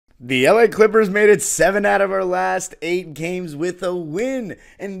The LA Clippers made it 7 out of our last 8 games with a win.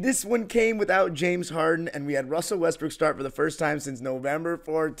 And this one came without James Harden. And we had Russell Westbrook start for the first time since November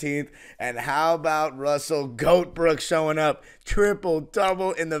 14th. And how about Russell Goatbrook showing up?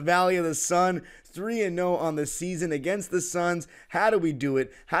 Triple-double in the Valley of the Sun. 3-0 on the season against the Suns. How do we do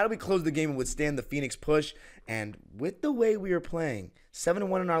it? How do we close the game and withstand the Phoenix push? And with the way we are playing,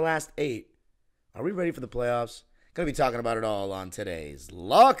 7-1 in our last 8, are we ready for the playoffs? Going to be talking about it all on today's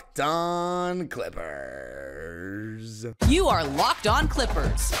Locked On Clippers. You are Locked On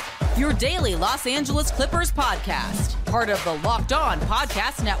Clippers, your daily Los Angeles Clippers podcast. Part of the Locked On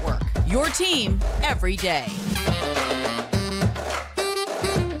Podcast Network, your team every day.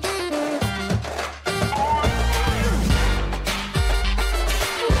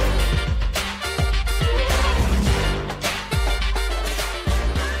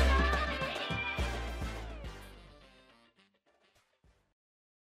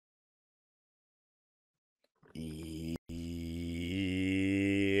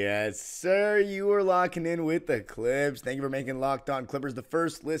 Yes, sir. You are locking in with the Clips. Thank you for making Locked On Clippers the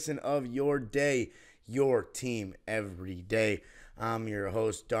first listen of your day, your team every day. I'm your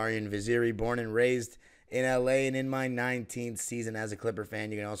host, Darian Vaziri, born and raised in LA and in my 19th season as a Clipper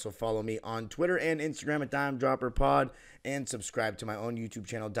fan. You can also follow me on Twitter and Instagram at Dime Dropper Pod and subscribe to my own YouTube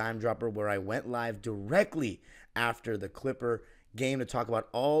channel, Dime Dropper, where I went live directly after the Clipper game to talk about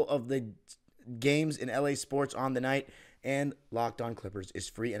all of the games in LA sports on the night. And Locked On Clippers is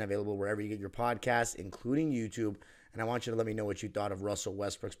free and available wherever you get your podcasts, including YouTube. And I want you to let me know what you thought of Russell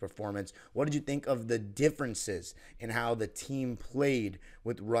Westbrook's performance. What did you think of the differences in how the team played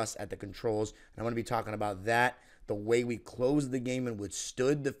with Russ at the controls? And I want to be talking about that, the way we closed the game and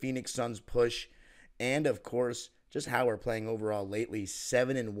withstood the Phoenix Suns push, and, of course, just how we're playing overall lately,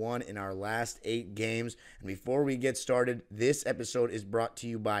 7-1 in our last 8 games. And before we get started, this episode is brought to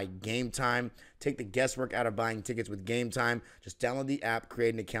you by Game Time. Take the guesswork out of buying tickets with Game Time. Just download the app,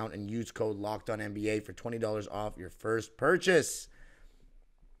 create an account, and use code LOCKEDONNBA for $20 off your first purchase.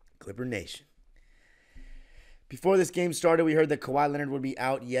 Clipper Nation. Before this game started, we heard that Kawhi Leonard would be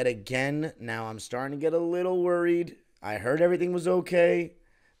out yet again. Now I'm starting to get a little worried. I heard everything was okay.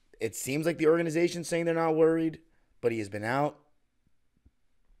 It seems like the organization's saying they're not worried, but he has been out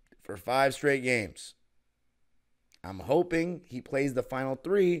for 5 straight games. I'm hoping he plays the final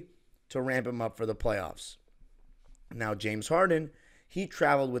 3 to ramp him up for the playoffs. Now, James Harden, he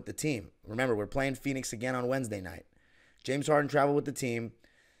traveled with the team. Remember, we're playing Phoenix again on Wednesday night. James Harden traveled with the team.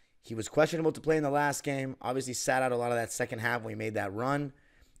 He was questionable to play in the last game. Obviously sat out a lot of that second half when we made that run.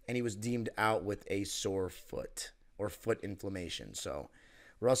 And he was deemed out with a sore foot or foot inflammation. So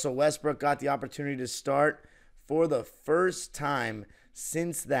Russell Westbrook got the opportunity to start for the first time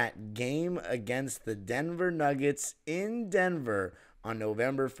since that game against the Denver Nuggets in Denver on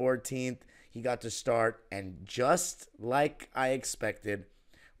November 14th. He got to start, and just like I expected,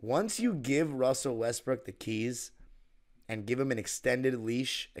 once you give Russell Westbrook the keys and give him an extended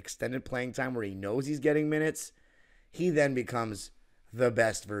leash, extended playing time where he knows he's getting minutes, he then becomes the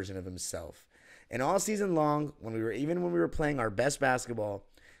best version of himself. And all season long, when we were playing our best basketball,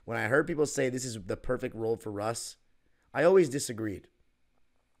 when I heard people say this is the perfect role for Russ, I always disagreed.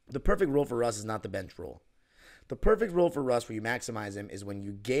 The perfect role for Russ is not the bench role. The perfect role for Russ, where you maximize him, is when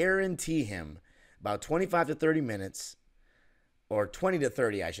you guarantee him about 25 to 30 minutes, or 20 to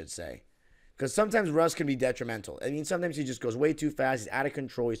 30, I should say. Because sometimes Russ can be detrimental. I mean, sometimes he just goes way too fast. He's out of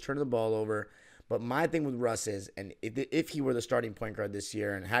control. He's turning the ball over. But my thing with Russ is, and if he were the starting point guard this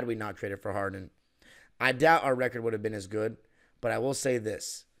year, and had we not traded for Harden, I doubt our record would have been as good. But I will say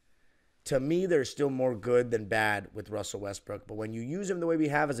this. To me, there's still more good than bad with Russell Westbrook. But when you use him the way we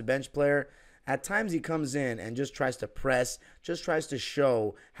have as a bench player, at times he comes in and just tries to press, just tries to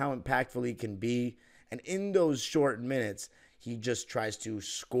show how impactful he can be. And in those short minutes, he just tries to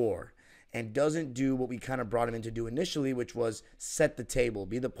score and doesn't do what we kind of brought him in to do initially, which was set the table,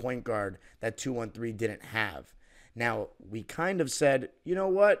 be the point guard that 2-1-3 didn't have. Now, we kind of said, you know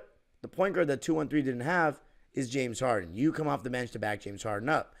what? The point guard that 2-1-3 didn't have is James Harden. You come off the bench to back James Harden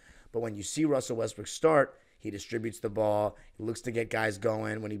up. But when you see Russell Westbrook start, he distributes the ball. He looks to get guys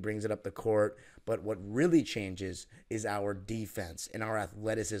going when he brings it up the court. But what really changes is our defense and our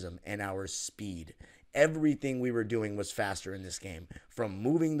athleticism and our speed. Everything we were doing was faster in this game. From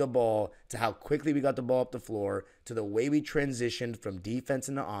moving the ball to how quickly we got the ball up the floor to the way we transitioned from defense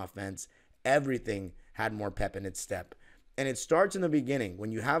into offense, everything had more pep in its step. And it starts in the beginning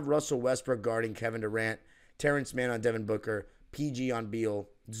when you have Russell Westbrook guarding Kevin Durant, Terrence Mann on Devin Booker, PG on Beal,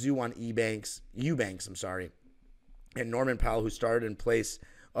 Zoo on Eubanks, and Norman Powell, who started in place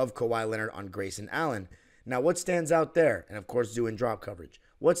of Kawhi Leonard on Grayson Allen. Now, what stands out there? And, of course, Zoo in drop coverage.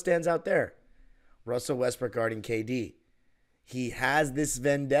 What stands out there? Russell Westbrook guarding KD. He has this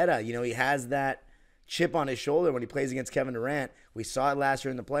vendetta. You know, he has that chip on his shoulder when he plays against Kevin Durant. We saw it last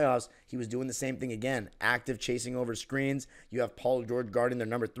year in the playoffs. He was doing the same thing again. Active, chasing over screens. You have Paul George guarding their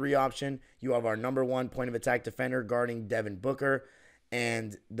number 3 option. You have our number 1 point of attack defender guarding Devin Booker.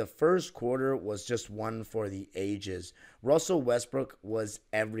 And the first quarter was just one for the ages. Russell Westbrook was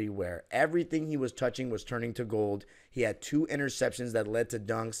everywhere. Everything he was touching was turning to gold. He had 2 interceptions that led to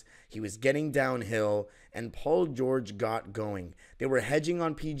dunks. He was getting downhill, and Paul George got going. They were hedging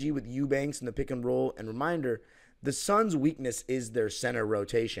on PG with Eubanks in the pick and roll. And reminder, the Suns' weakness is their center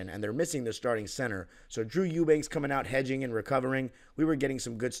rotation, and they're missing their starting center. So Drew Eubanks coming out hedging and recovering. We were getting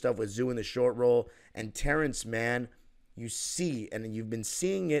some good stuff with Zoo in the short roll. And Terrence Mann, you see, and you've been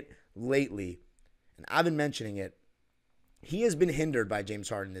seeing it lately, and I've been mentioning it, he has been hindered by James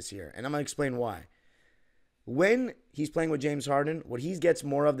Harden this year, and I'm going to explain why. When he's playing with James Harden, what he gets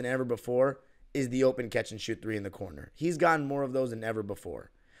more of than ever before is the open catch and shoot 3 in the corner. He's gotten more of those than ever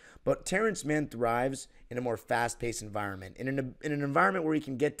before. But Terrence Mann thrives in a more fast-paced environment, in an environment where he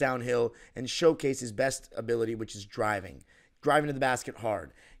can get downhill and showcase his best ability, which is driving to the basket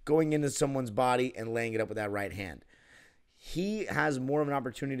hard, going into someone's body and laying it up with that right hand. He has more of an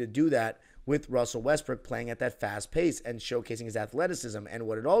opportunity to do that with Russell Westbrook playing at that fast pace and showcasing his athleticism. And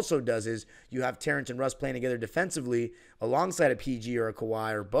what it also does is you have Terrence and Russ playing together defensively alongside a PG or a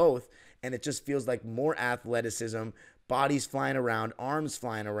Kawhi or both, and it just feels like more athleticism, bodies flying around, arms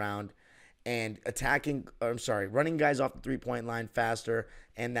flying around, and running guys off the three-point line faster,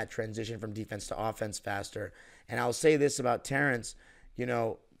 and that transition from defense to offense faster. And I'll say this about Terrence,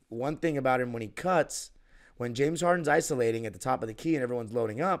 one thing about him when he cuts, when James Harden's isolating at the top of the key and everyone's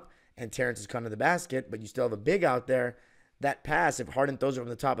loading up and Terrence is coming to the basket, but you still have a big out there, that pass, if Harden throws it from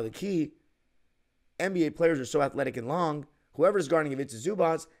the top of the key, NBA players are so athletic and long, whoever's guarding Ivica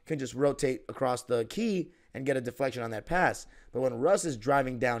Zubac can just rotate across the key and get a deflection on that pass. But when Russ is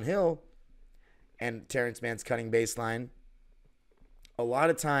driving downhill and Terrence Mann's cutting baseline, a lot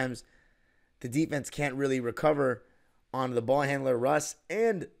of times the defense can't really recover on the ball handler Russ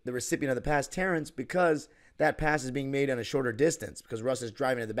and the recipient of the pass, Terrence, because that pass is being made on a shorter distance because Russ is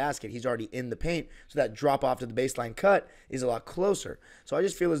driving to the basket. He's already in the paint, so that drop off to the baseline cut is a lot closer. So I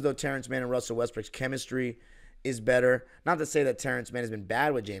just feel as though Terrence Mann and Russell Westbrook's chemistry is better. Not to say that Terrence Mann has been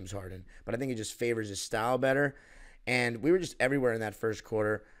bad with James Harden, but I think it just favors his style better. And we were just everywhere in that first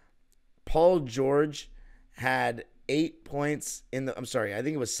quarter. Paul George had 8 points I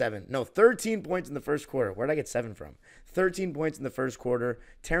think it was 7. No, 13 points in the first quarter. Where did I get 7 from? 13 points in the first quarter.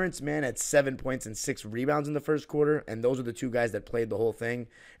 Terrence Mann had 7 points and 6 rebounds in the first quarter, and those are the 2 guys that played the whole thing.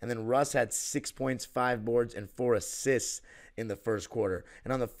 And then Russ had 6 points, 5 boards, and 4 assists in the first quarter.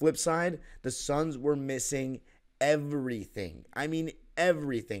 And on the flip side, the Suns were missing everything. I mean,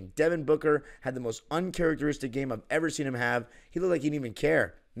 everything. Devin Booker had the most uncharacteristic game I've ever seen him have. He looked like he didn't even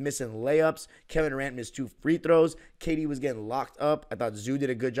care. Missing layups. Kevin Durant missed 2 free throws. KD was getting locked up. I thought Zoo did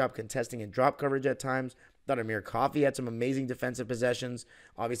a good job contesting in drop coverage at times. I thought Amir Coffey had some amazing defensive possessions.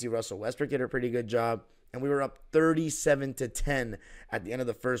 Obviously, Russell Westbrook did a pretty good job. And we were up 37-10 at the end of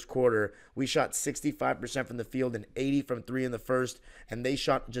the first quarter. We shot 65% from the field and 80% from 3 in the first. And they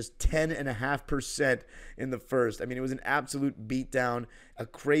shot just 10.5% in the first. I mean, it was an absolute beatdown, a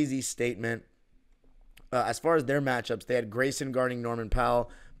crazy statement. As far as their matchups, they had Grayson guarding Norman Powell,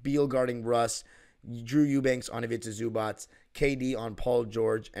 Beal guarding Russ, Drew Eubanks on Ivica Zubac, KD on Paul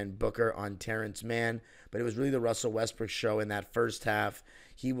George, and Booker on Terrence Mann. But it was really the Russell Westbrook show in that first half.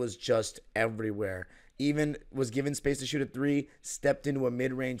 He was just everywhere. Even was given space to shoot a 3, stepped into a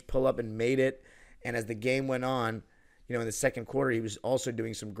mid-range pull-up and made it. And as the game went on, in the second quarter, he was also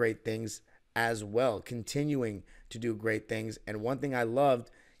doing some great things as well, continuing to do great things. And one thing I loved,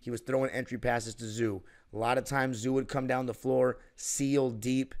 he was throwing entry passes to Zoo. A lot of times Zoo would come down the floor, seal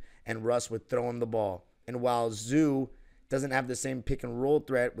deep, and Russ would throw him the ball. And while Zoo doesn't have the same pick and roll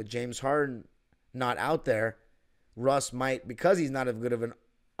threat with James Harden not out there, Russ might, because he's not as good of an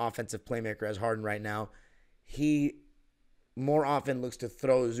offensive playmaker as Harden right now, he more often looks to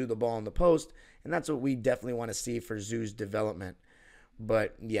throw Zoo the ball in the post, and that's what we definitely want to see for Zoo's development.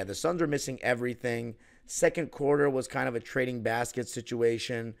 But yeah, the Suns are missing everything. Second quarter was kind of a trading basket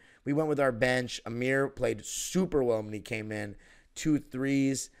situation. We went with our bench. Amir played super well when he came in. 2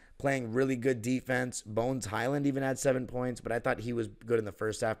 threes, playing really good defense. Bones Highland even had 7 points, but I thought he was good in the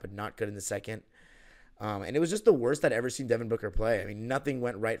first half, but not good in the second. And it was just the worst I'd ever seen Devin Booker play. I mean, nothing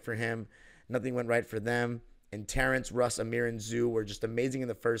went right for him. Nothing went right for them. And Terrence, Russ, Amir, and Zoo were just amazing in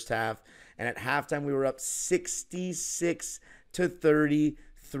the first half. And at halftime, we were up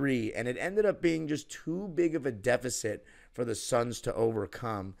 66-33. And it ended up being just too big of a deficit for the Suns to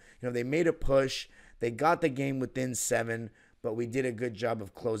overcome. They made a push. They got the game within 7, but we did a good job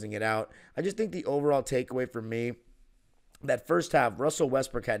of closing it out. I just think the overall takeaway for me, that first half, Russell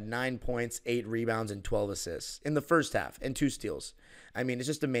Westbrook had 9 points, 8 rebounds, and 12 assists in the first half, and 2 steals. I mean, it's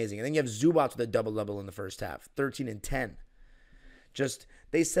just amazing. And then you have Zubac with a double-double in the first half, 13 and 10.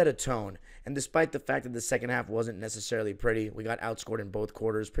 They set a tone. And despite the fact that the second half wasn't necessarily pretty, we got outscored in both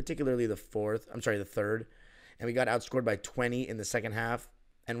quarters, particularly the third. And we got outscored by 20 in the second half.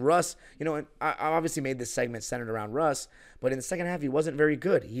 And Russ, I obviously made this segment centered around Russ, but in the second half, he wasn't very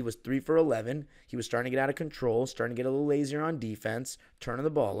good. He was 3 for 11. He was starting to get out of control, starting to get a little lazier on defense, turning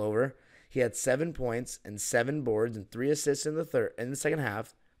the ball over. He had 7 points and 7 boards and 3 assists in the second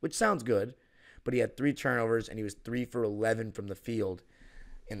half, which sounds good, but he had 3 turnovers and he was 3 for 11 from the field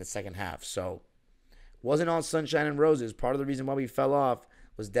in the second half. So wasn't all sunshine and roses. Part of the reason why we fell off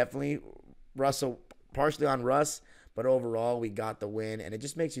was definitely Russell, partially on Russ, but overall we got the win. And it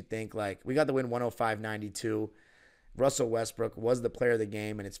just makes you think, we got the win 105-92. Russell Westbrook was the player of the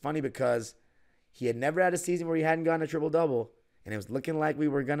game. And it's funny because he had never had a season where he hadn't gotten a triple-double. And it was looking like we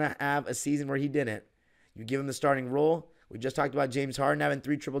were going to have a season where he didn't. You give him the starting role. We just talked about James Harden having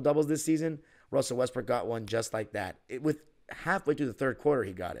 3 triple-doubles this season. Russell Westbrook got one just like that. With halfway through the third quarter,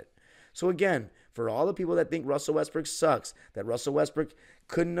 he got it. So again, for all the people that think Russell Westbrook sucks, that Russell Westbrook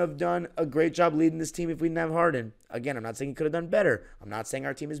couldn't have done a great job leading this team if we didn't have Harden. Again, I'm not saying he could have done better. I'm not saying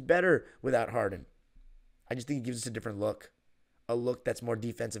our team is better without Harden. I just think he gives us a different look. A look that's more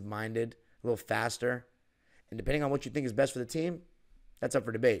defensive-minded, a little faster. And depending on what you think is best for the team, that's up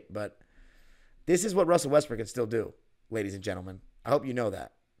for debate. But this is what Russell Westbrook can still do, ladies and gentlemen. I hope you know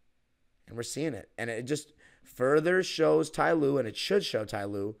that. And we're seeing it. And it just further shows Ty Lue, and it should show Ty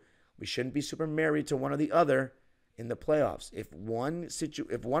Lue, we shouldn't be super married to one or the other in the playoffs. If one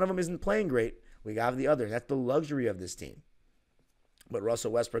of them isn't playing great, we got the other. That's the luxury of this team. But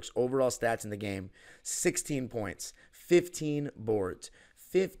Russell Westbrook's overall stats in the game, 16 points, 15 boards,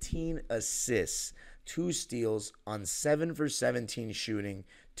 15 assists, 2 steals on 7 for 17 shooting,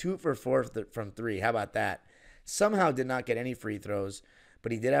 2 for 4 from 3. How about that? Somehow did not get any free throws,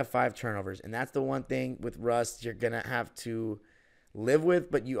 but he did have 5 turnovers. And that's the one thing with Russ you're going to have to live with,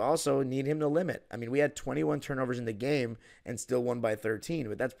 but you also need him to limit. I mean, we had 21 turnovers in the game and still won by 13,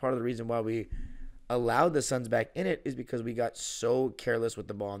 but that's part of the reason why we allowed the Suns back in it is because we got so careless with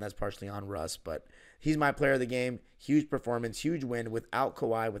the ball, and that's partially on Russ. But he's my player of the game. Huge performance, huge win without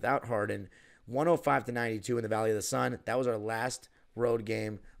Kawhi, without Harden. 105-92 in the Valley of the Sun. That was our last road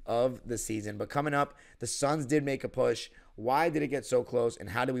game of the season. But coming up, the Suns did make a push. Why did it get so close, and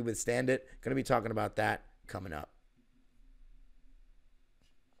how did we withstand it? Going to be talking about that coming up.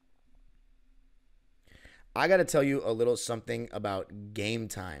 I got to tell you a little something about game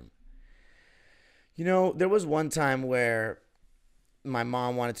time. There was one time where my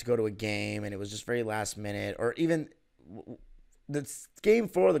mom wanted to go to a game, and it was just very last minute, or even the game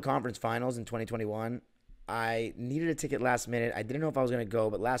 4 of the conference finals in 2021, I needed a ticket last minute. I didn't know if I was going to go,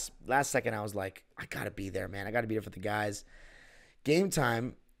 but last second I was like, I got to be there, man. I got to be there for the guys. Game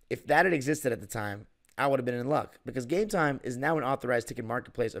time, if that had existed at the time, I would have been in luck because Game Time is now an authorized ticket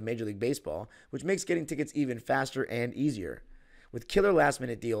marketplace of Major League Baseball, which makes getting tickets even faster and easier. With killer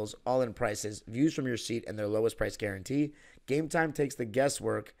last-minute deals, all-in prices, views from your seat, and their lowest price guarantee, Game Time takes the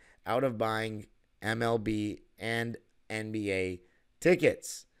guesswork out of buying MLB and NBA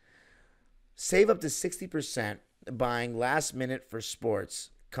tickets. Save up to 60% buying last minute for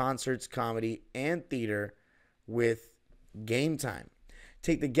sports, concerts, comedy, and theater with Game Time.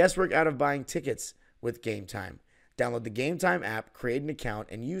 Take the guesswork out of buying tickets with Game Time. Download the Game Time app, create an account,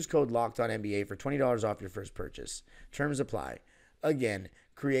 and use code LOCKEDONNBA for $20 off your first purchase. Terms apply. Again,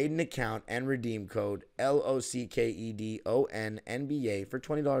 create an account and redeem code LOCKEDONNBA for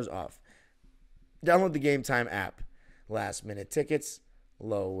 $20 off. Download the Game Time app. Last minute tickets,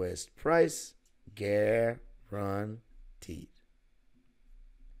 lowest price, guaranteed.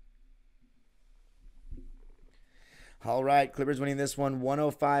 All right, Clippers winning this one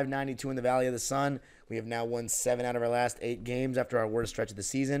 105-92 in the Valley of the Sun. We have now won 7 out of our last 8 games after our worst stretch of the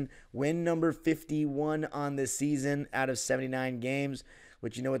season. Win number 51 on this season out of 79 games,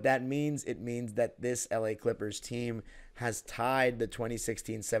 which you know what that means? It means that this LA Clippers team has tied the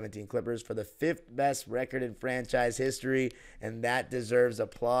 2016-17 Clippers for the 5th best record in franchise history, and that deserves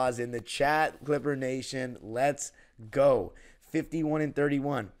applause in the chat, Clipper Nation. Let's go.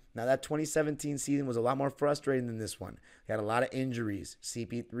 51-31. Now, that 2017 season was a lot more frustrating than this one. We had a lot of injuries.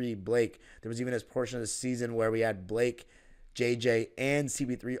 CP3, Blake. There was even a portion of the season where we had Blake, JJ, and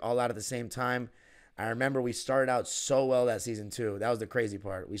CP3 all out at the same time. I remember we started out so well that season, too. That was the crazy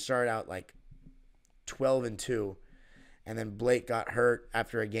part. We started out like 12-2. And then Blake got hurt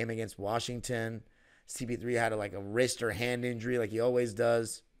after a game against Washington. CP3 had a wrist or hand injury like he always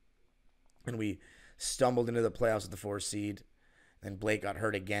does. And we stumbled into the playoffs with the 4 seed. And Blake got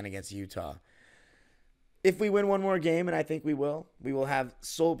hurt again against Utah. If we win one more game, and I think we will have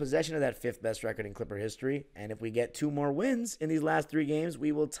sole possession of that 5th best record in Clipper history. And if we get 2 more wins in these last 3 games,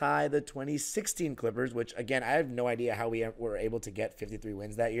 we will tie the 2016 Clippers, which, again, I have no idea how we were able to get 53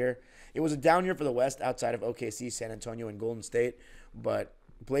 wins that year. It was a down year for the West outside of OKC, San Antonio, and Golden State. But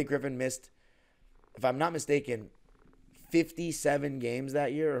Blake Griffin missed, if I'm not mistaken, 57 games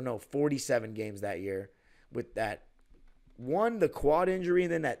that year, or no, 47 games that year with that one, the quad injury,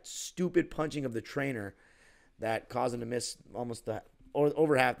 and then that stupid punching of the trainer that caused him to miss almost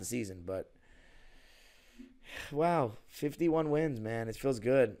over half the season. But, wow, 51 wins, man. It feels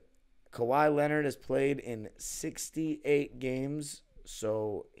good. Kawhi Leonard has played in 68 games,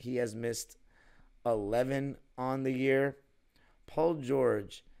 so he has missed 11 on the year. Paul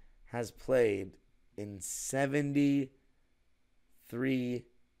George has played in 73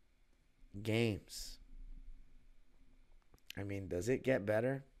 games. I mean, does it get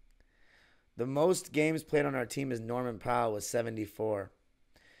better? The most games played on our team is Norman Powell with 74.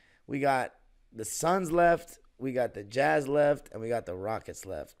 We got the Suns left, we got the Jazz left, and we got the Rockets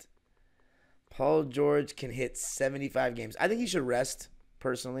left. Paul George can hit 75 games. I think he should rest,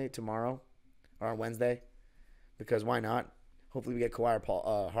 personally, tomorrow or on Wednesday, because why not? Hopefully we get Kawhi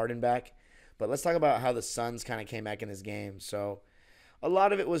or Harden back. But let's talk about how the Suns kind of came back in this game. So a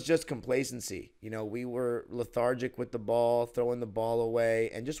lot of it was just complacency. We were lethargic with the ball, throwing the ball away,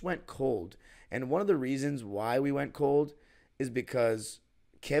 and just went cold. And one of the reasons why we went cold is because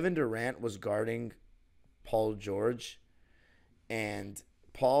Kevin Durant was guarding Paul George. And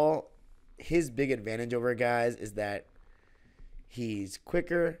Paul, his big advantage over guys is that he's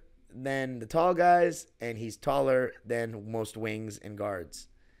quicker than the tall guys, and he's taller than most wings and guards.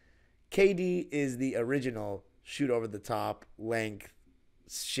 KD is the original shoot over the top, length,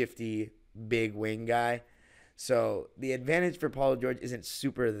 shifty, big wing guy. So the advantage for Paul George isn't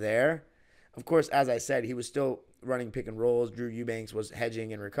super there. Of course, as I said, he was still running pick and rolls. Drew Eubanks was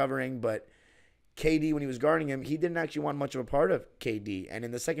hedging and recovering, but KD, when he was guarding him, he didn't actually want much of a part of KD. And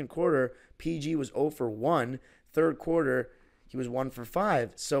in the second quarter, PG was 0 for 1. Third quarter, he was 1 for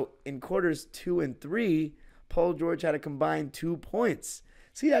 5. So in quarters 2 and 3, Paul George had a combined 2 points.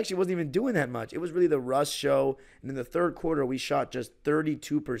 So he actually wasn't even doing that much. It was really the Russ show. And in the third quarter, we shot just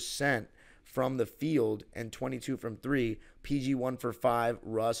 32% from the field and 22 from 3. PG 1 for 5,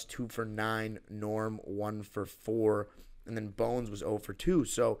 Russ 2 for 9, Norm 1 for 4, and then Bones was 0 for 2.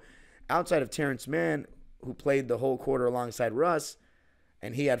 So outside of Terrence Mann, who played the whole quarter alongside Russ,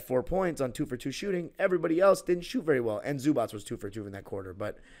 and he had 4 points on 2 for 2 shooting, everybody else didn't shoot very well. And Zubats was 2 for 2 in that quarter,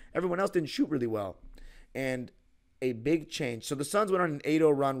 but everyone else didn't shoot really well. And a big change. So the Suns went on an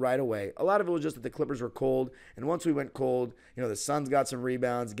 8-0 run right away. A lot of it was just that the Clippers were cold. And once we went cold, the Suns got some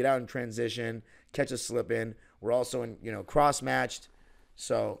rebounds, get out in transition, catch a slip in. We're also in, cross-matched.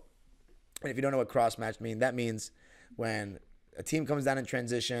 So, and if you don't know what cross-matched means, that means when a team comes down in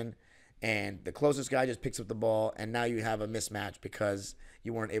transition and the closest guy just picks up the ball, and now you have a mismatch because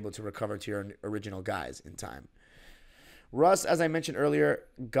you weren't able to recover to your original guys in time. Russ, as I mentioned earlier,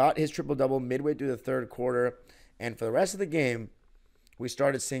 got his triple-double midway through the third quarter. And for the rest of the game, we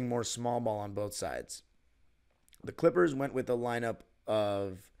started seeing more small ball on both sides. The Clippers went with a lineup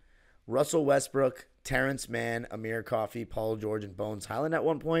of Russell Westbrook, Terrence Mann, Amir Coffey, Paul George, and Bones Highland at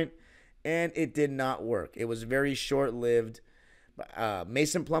one point, and it did not work. It was very short-lived.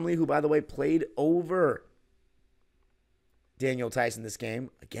 Mason Plumlee, who, by the way, played over Daniel Tyson this game.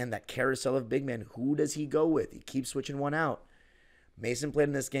 Again, that carousel of big men. Who does he go with? He keeps switching one out. Mason played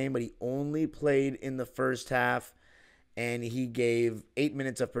in this game, but he only played in the first half, and he gave 8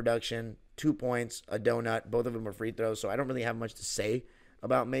 minutes of production, 2 points, a donut. Both of them were free throws, so I don't really have much to say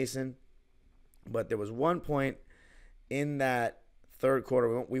about Mason. But there was one point in that third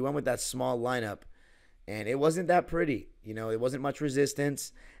quarter. We went with that small lineup, and it wasn't that pretty. It wasn't much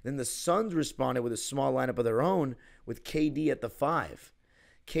resistance. Then the Suns responded with a small lineup of their own with KD at the 5.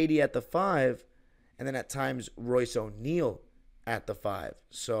 KD at the 5, and then at times Royce O'Neal at the 5.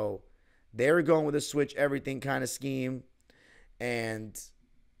 So they were going with a switch everything kind of scheme, and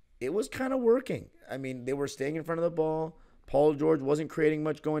it was kind of working. I mean, they were staying in front of the ball. Paul George wasn't creating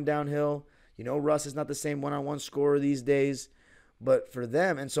much going downhill. Russ is not the same one-on-one scorer these days. But for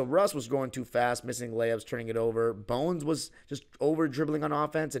them, and so Russ was going too fast, missing layups, turning it over. Bones was just over-dribbling on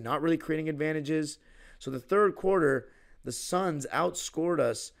offense and not really creating advantages. So the third quarter, the Suns outscored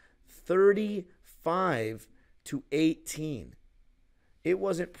us 35-18. It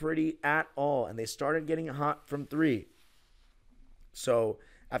wasn't pretty at all, and they started getting hot from 3. So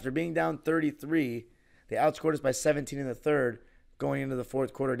after being down 33, they outscored us by 17 in the third, going into the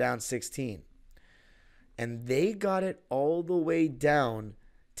fourth quarter down 16. And they got it all the way down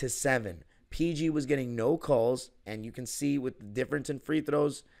to 7. PG was getting no calls, and you can see with the difference in free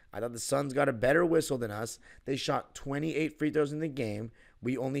throws, I thought the Suns got a better whistle than us. They shot 28 free throws in the game.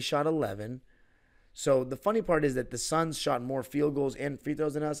 We only shot 11. So the funny part is that the Suns shot more field goals and free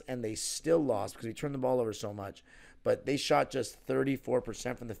throws than us, and they still lost because we turned the ball over so much. But they shot just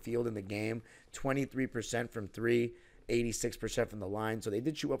 34% from the field in the game, 23% from three, 86% from the line. So they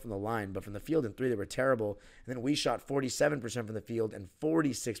did shoot up from the line, but from the field and three, they were terrible. And then we shot 47% from the field and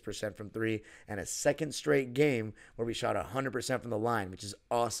 46% from three, and a second straight game where we shot 100% from the line, which is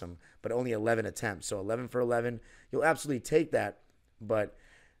awesome, but only 11 attempts. So 11 for 11, you'll absolutely take that. But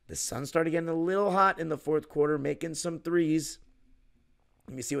the Suns started getting a little hot in the fourth quarter, making some threes.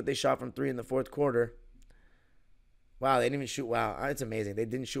 Let me see what they shot from three in the fourth quarter. Wow, they didn't even shoot. Wow, it's amazing. They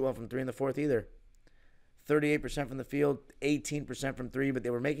didn't shoot well from three in the fourth either. 38% from the field, 18% from three, but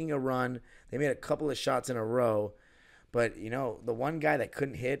they were making a run. They made a couple of shots in a row. But, you know, the one guy that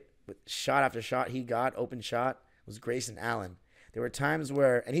couldn't hit, with shot after shot he got, open shot, was Grayson Allen. There were times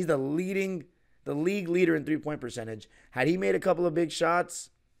where, and he's the league leader in three-point percentage. Had he made a couple of big shots,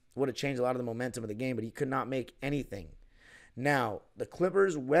 it would have changed a lot of the momentum of the game, but he could not make anything. Now, the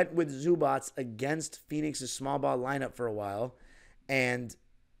Clippers went with Zubac against Phoenix's small ball lineup for a while, and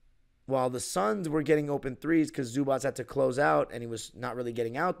while the Suns were getting open threes because Zubac had to close out and he was not really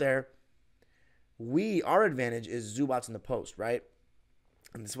getting out there, our advantage is Zubac in the post, right?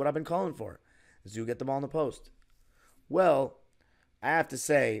 And this is what I've been calling for. Zoo get the ball in the post. Well, I have to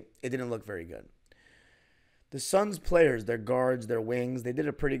say, it didn't look very good. The Suns players, their guards, their wings, they did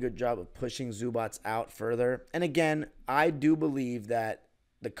a pretty good job of pushing Zubac out further. And again, I do believe that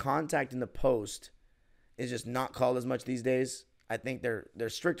the contact in the post is just not called as much these days. I think they're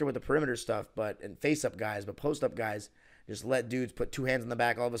stricter with the perimeter stuff, and face-up guys, but post-up guys just let dudes put two hands on the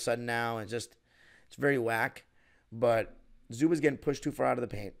back all of a sudden now, and it's very whack. But Zuba's getting pushed too far out of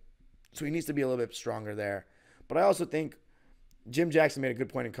the paint, so he needs to be a little bit stronger there. But I also think Jim Jackson made a good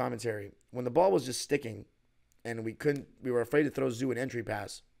point in commentary. When the ball was just sticking and we were afraid to throw Zoo an entry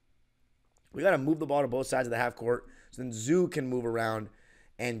pass, we got to move the ball to both sides of the half court so then Zoo can move around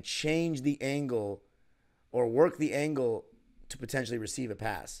and change the angle or work the angle to potentially receive a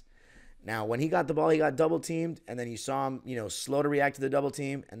pass. Now, when he got the ball, he got double teamed, and then you saw him, slow to react to the double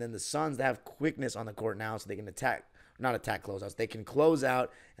team. And then the Suns, they have quickness on the court now, so they can not attack closeouts. They can close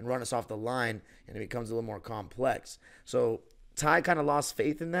out and run us off the line, and it becomes a little more complex. So Ty kind of lost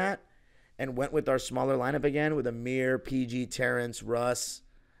faith in that and went with our smaller lineup again with Amir, PG, Terrence, Russ,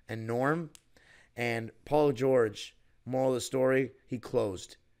 and Norm. And Paul George, moral of the story, he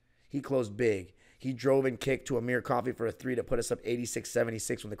closed. He closed big. He drove and kicked to Amir Coffey for a three to put us up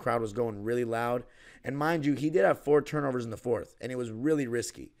 86-76 when the crowd was going really loud. And mind you, he did have 4 turnovers in the fourth, and it was really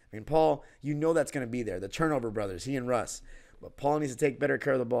risky. I mean, Paul, that's going to be there. The turnover brothers, he and Russ. But Paul needs to take better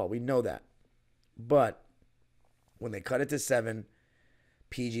care of the ball. We know that. But when they cut it to 7,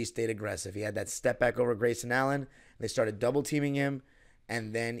 PG stayed aggressive. He had that step back over Grayson Allen. They started double teaming him,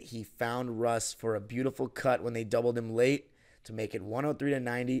 and then he found Russ for a beautiful cut when they doubled him late to make it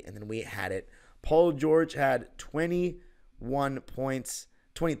 103-90, and then we had it. Paul George had 23 points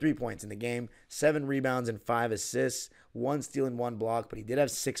in the game, 7 rebounds and 5 assists, 1 steal and 1 block, but he did have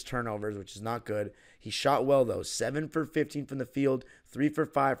 6 turnovers, which is not good. He shot well, though, 7 for 15 from the field, 3 for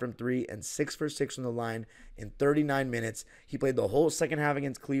 5 from 3, and 6 for 6 from the line in 39 minutes. He played the whole second half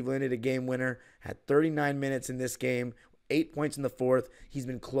against Cleveland, hit a game winner, had 39 minutes in this game, 8 points in the fourth. He's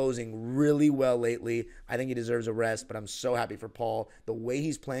been closing really well lately. I think he deserves a rest, but I'm so happy for Paul. The way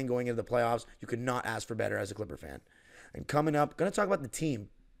he's playing going into the playoffs, you could not ask for better as a Clipper fan. And coming up, going to talk about the team.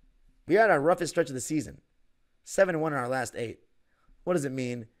 We had our roughest stretch of the season. 7-1 in our last 8. What does it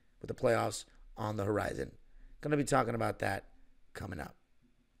mean with the playoffs on the horizon? Going to be talking about that coming up.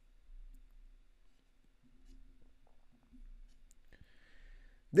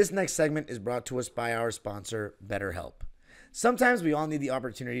 This next segment is brought to us by our sponsor, BetterHelp. Sometimes we all need the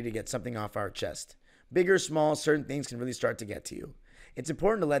opportunity to get something off our chest. Big or small, certain things can really start to get to you. It's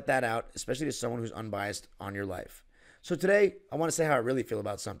important to let that out, especially to someone who's unbiased on your life. So today, I want to say how I really feel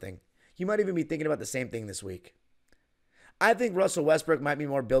about something. You might even be thinking about the same thing this week. I think Russell Westbrook might be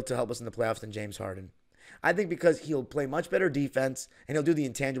more built to help us in the playoffs than James Harden. I think because he'll play much better defense and he'll do the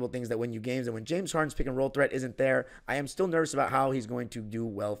intangible things that win you games. And when James Harden's pick and roll threat isn't there, I am still nervous about how he's going to do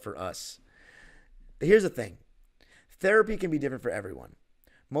well for us. Here's the thing. Therapy can be different for everyone.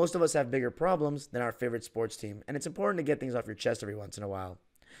 Most of us have bigger problems than our favorite sports team, and it's important to get things off your chest every once in a while.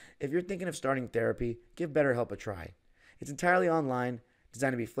 If you're thinking of starting therapy, give BetterHelp a try. It's entirely online,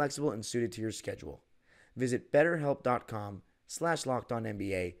 designed to be flexible and suited to your schedule. Visit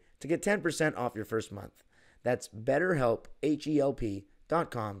betterhelp.com/lockedonnba to get 10% off your first month. That's BetterHelp,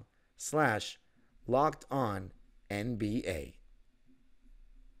 HELP.com/lockedonnba.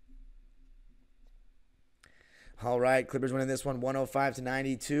 All right, Clippers winning this one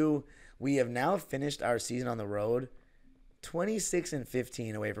 105-92. We have now finished our season on the road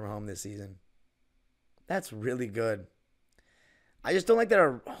 26-15 away from home this season. That's really good. I just don't like that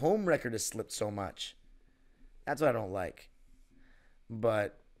our home record has slipped so much. That's what I don't like.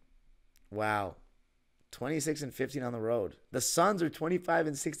 But, wow. 26-15 on the road. The Suns are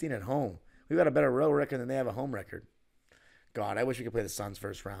 25-16 at home. We've got a better road record than they have a home record. God, I wish we could play the Suns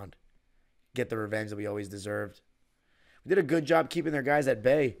first round. Get the revenge that we always deserved. We did a good job keeping their guys at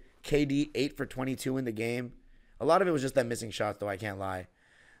bay. KD 8 for 22 in the game. A lot of it was just that missing shots, though, I can't lie.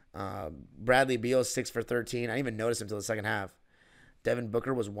 Bradley Beal 6 for 13. I didn't even notice him until the second half. Devin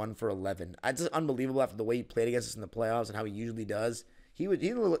Booker was 1 for 11. It's just unbelievable after the way he played against us in the playoffs and how he usually does. He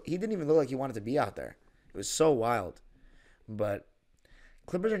didn't even look like he wanted to be out there. It was so wild. But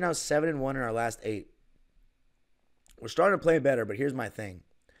Clippers are now 7-1 in our last 8. We're starting to play better, but here's my thing.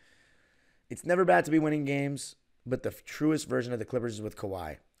 It's never bad to be winning games, but the truest version of the Clippers is with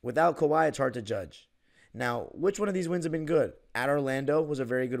Kawhi. Without Kawhi, it's hard to judge. Now, which one of these wins have been good? At Orlando was a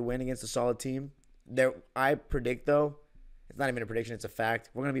very good win against a solid team. I predict, though, it's not even a prediction, it's a fact.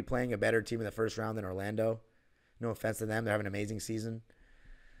 We're going to be playing a better team in the first round than Orlando. No offense to them. They're having an amazing season.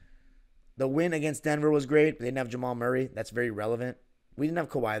 The win against Denver was great. They didn't have Jamal Murray. That's very relevant. We didn't have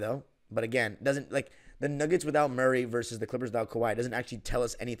Kawhi, though. But again, the Nuggets without Murray versus the Clippers without Kawhi doesn't actually tell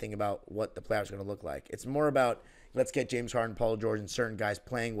us anything about what the playoffs are going to look like. It's more about let's get James Harden, Paul George, and certain guys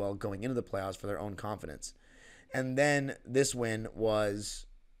playing well going into the playoffs for their own confidence. And then this win was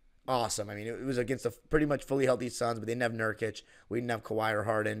awesome. I mean, it was against a pretty much fully healthy Suns, but they didn't have Nurkic. We didn't have Kawhi or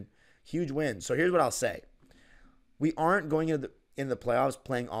Harden. Huge win. So here's what I'll say. We aren't going into the playoffs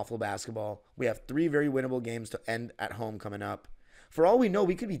playing awful basketball. We have 3 very winnable games to end at home coming up. For all we know,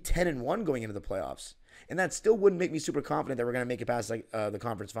 we could be 10-1 going into the playoffs. And that still wouldn't make me super confident that we're going to make it past the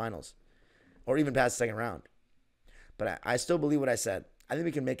conference finals or even past the second round. But I still believe what I said. I think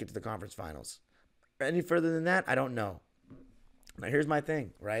we can make it to the conference finals. Any further than that, I don't know. Now, here's my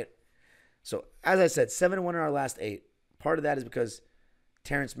thing, right? So, as I said, 7-1 in our last 8. Part of that is because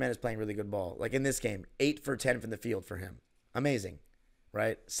Terrence Mann is playing really good ball. Like in this game, 8 for 10 from the field for him. Amazing,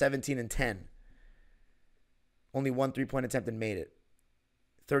 right? 17-10. Only 1 3-point attempt and made it.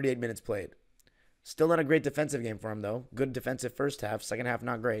 38 minutes played. Still not a great defensive game for him, though. Good defensive first half. Second half,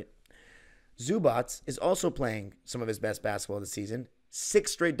 not great. Zubats is also playing some of his best basketball this season.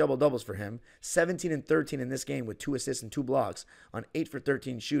 6 straight double-doubles for him. 17 and 13 in this game with 2 assists and 2 blocks on 8 for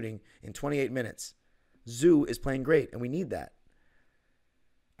 13 shooting in 28 minutes. Zoo is playing great, and we need that.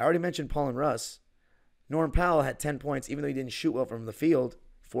 I already mentioned Paul and Russ. Norm Powell had 10 points, even though he didn't shoot well from the field.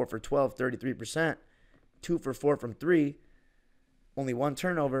 4 for 12, 33%. 2 for 4 from 3. Only 1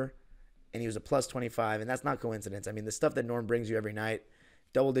 turnover, and he was a plus 25, and that's not coincidence. I mean, the stuff that Norm brings you every night,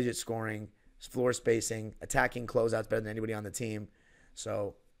 double-digit scoring, floor spacing, attacking closeouts better than anybody on the team.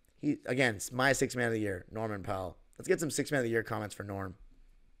 So, again, it's my 6th man of the year, Norman Powell. Let's get some 6th man of the year comments for Norm.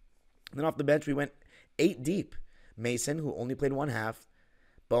 And then off the bench, we went 8 deep. Mason, who only played 1 half.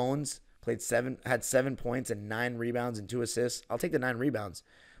 Bones had 7 points and 9 rebounds and 2 assists. I'll take the 9 rebounds,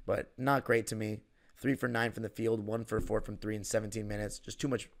 but not great to me. 3 for 9 from the field, 1 for 4 from 3 in 17 minutes. Just too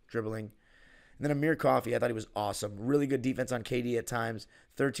much dribbling. And then Amir Coffey, I thought he was awesome. Really good defense on KD at times.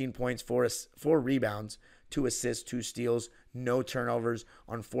 13 points, 4 rebounds, 2 assists, 2 steals, no turnovers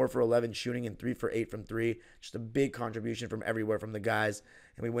on 4 for 11 shooting and 3 for 8 from 3. Just a big contribution from everywhere from the guys.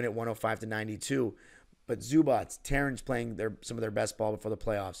 And we win it 105-92. But Zubats, Terrence playing some of their best ball before the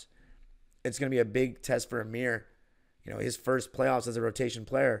playoffs. It's going to be a big test for Amir. You know, his first playoffs as a rotation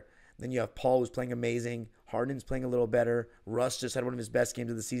player. Then you have Paul, who's playing amazing. Harden's playing a little better. Russ just had one of his best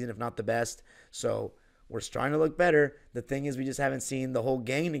games of the season, if not the best. So we're starting to look better. The thing is, we just haven't seen the whole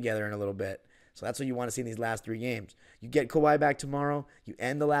gang together in a little bit. So that's what you want to see in these last 3 games. You get Kawhi back tomorrow. You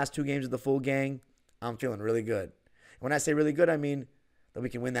end the last 2 games with the full gang. I'm feeling really good. When I say really good, I mean that we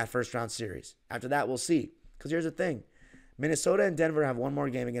can win that first round series. After that, we'll see. Because here's the thing. Minnesota and Denver have 1 more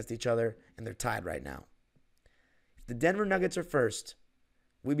game against each other, and they're tied right now. If the Denver Nuggets are first,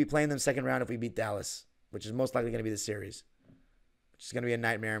 we'd be playing them second round if we beat Dallas, which is most likely going to be the series, which is going to be a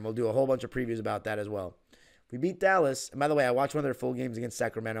nightmare, and we'll do a whole bunch of previews about that as well. If we beat Dallas, and by the way, I watched one of their full games against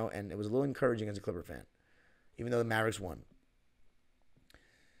Sacramento, and it was a little encouraging as a Clipper fan, even though the Mavericks won.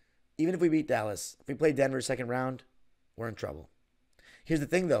 Even if we beat Dallas, if we play Denver second round, we're in trouble. Here's the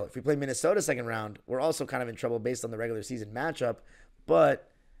thing, though. If we play Minnesota second round, we're also kind of in trouble based on the regular season matchup,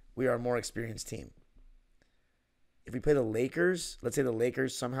 but we are a more experienced team. If we play the Lakers, let's say the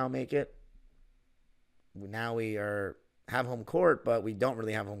Lakers somehow make it, now we have home court, but we don't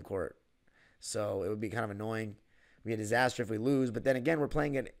really have home court. So it would be kind of annoying. It would be a disaster if we lose. But then again, we're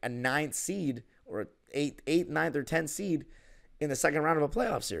playing a 9th seed or 8th, 9th, or 10th seed in the second round of a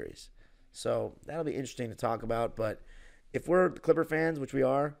playoff series. So that'll be interesting to talk about. But if we're Clipper fans, which we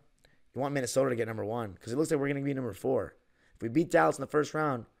are, you want Minnesota to get number 1 because it looks like we're going to be number 4. If we beat Dallas in the first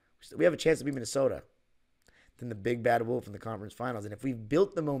round, we have a chance to beat Minnesota. Then the big bad wolf in the conference finals. And if we've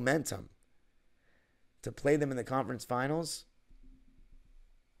built the momentum to play them in the conference finals,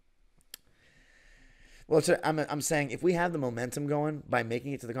 well, I'm saying if we have the momentum going by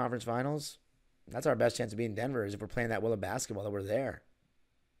making it to the conference finals, that's our best chance of beating Denver is if we're playing that well of basketball that we're there.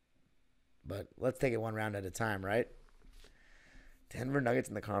 But let's take it one round at a time, right? Denver Nuggets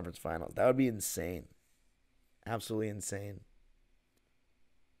in the conference finals. That would be insane. Absolutely insane.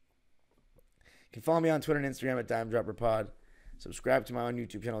 You can follow me on Twitter and Instagram at DimeDropperPod. Subscribe to my own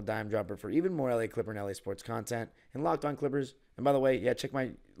YouTube channel, Dime Dropper, for even more LA Clipper and LA sports content. And Locked On Clippers. And by the way, check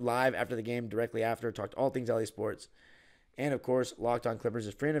my live after the game, directly after. Talk to all things LA sports. And, of course, Locked On Clippers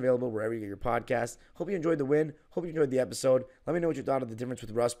is free and available wherever you get your podcasts. Hope you enjoyed the win. Hope you enjoyed the episode. Let me know what you thought of the difference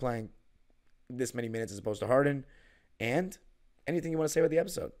with Russ playing this many minutes as opposed to Harden. And anything you want to say about the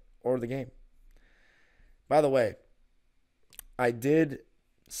episode or the game. By the way, I did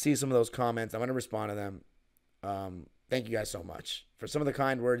see some of those comments. I'm going to respond to them. Thank you guys so much for some of the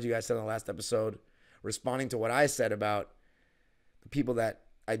kind words you guys said in the last episode, responding to what I said about the people that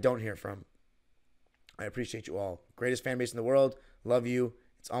I don't hear from. I appreciate you all. Greatest fan base in the world. Love you.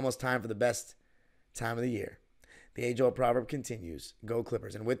 It's almost time for the best time of the year. The age-old proverb continues. Go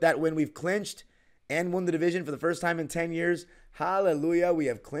Clippers. And with that win, we've clinched and won the division for the first time in 10 years. Hallelujah. We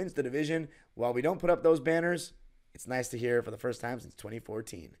have clinched the division. While we don't put up those banners, it's nice to hear for the first time since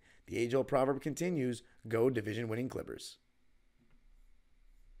 2014. The age-old proverb continues. Go division-winning Clippers.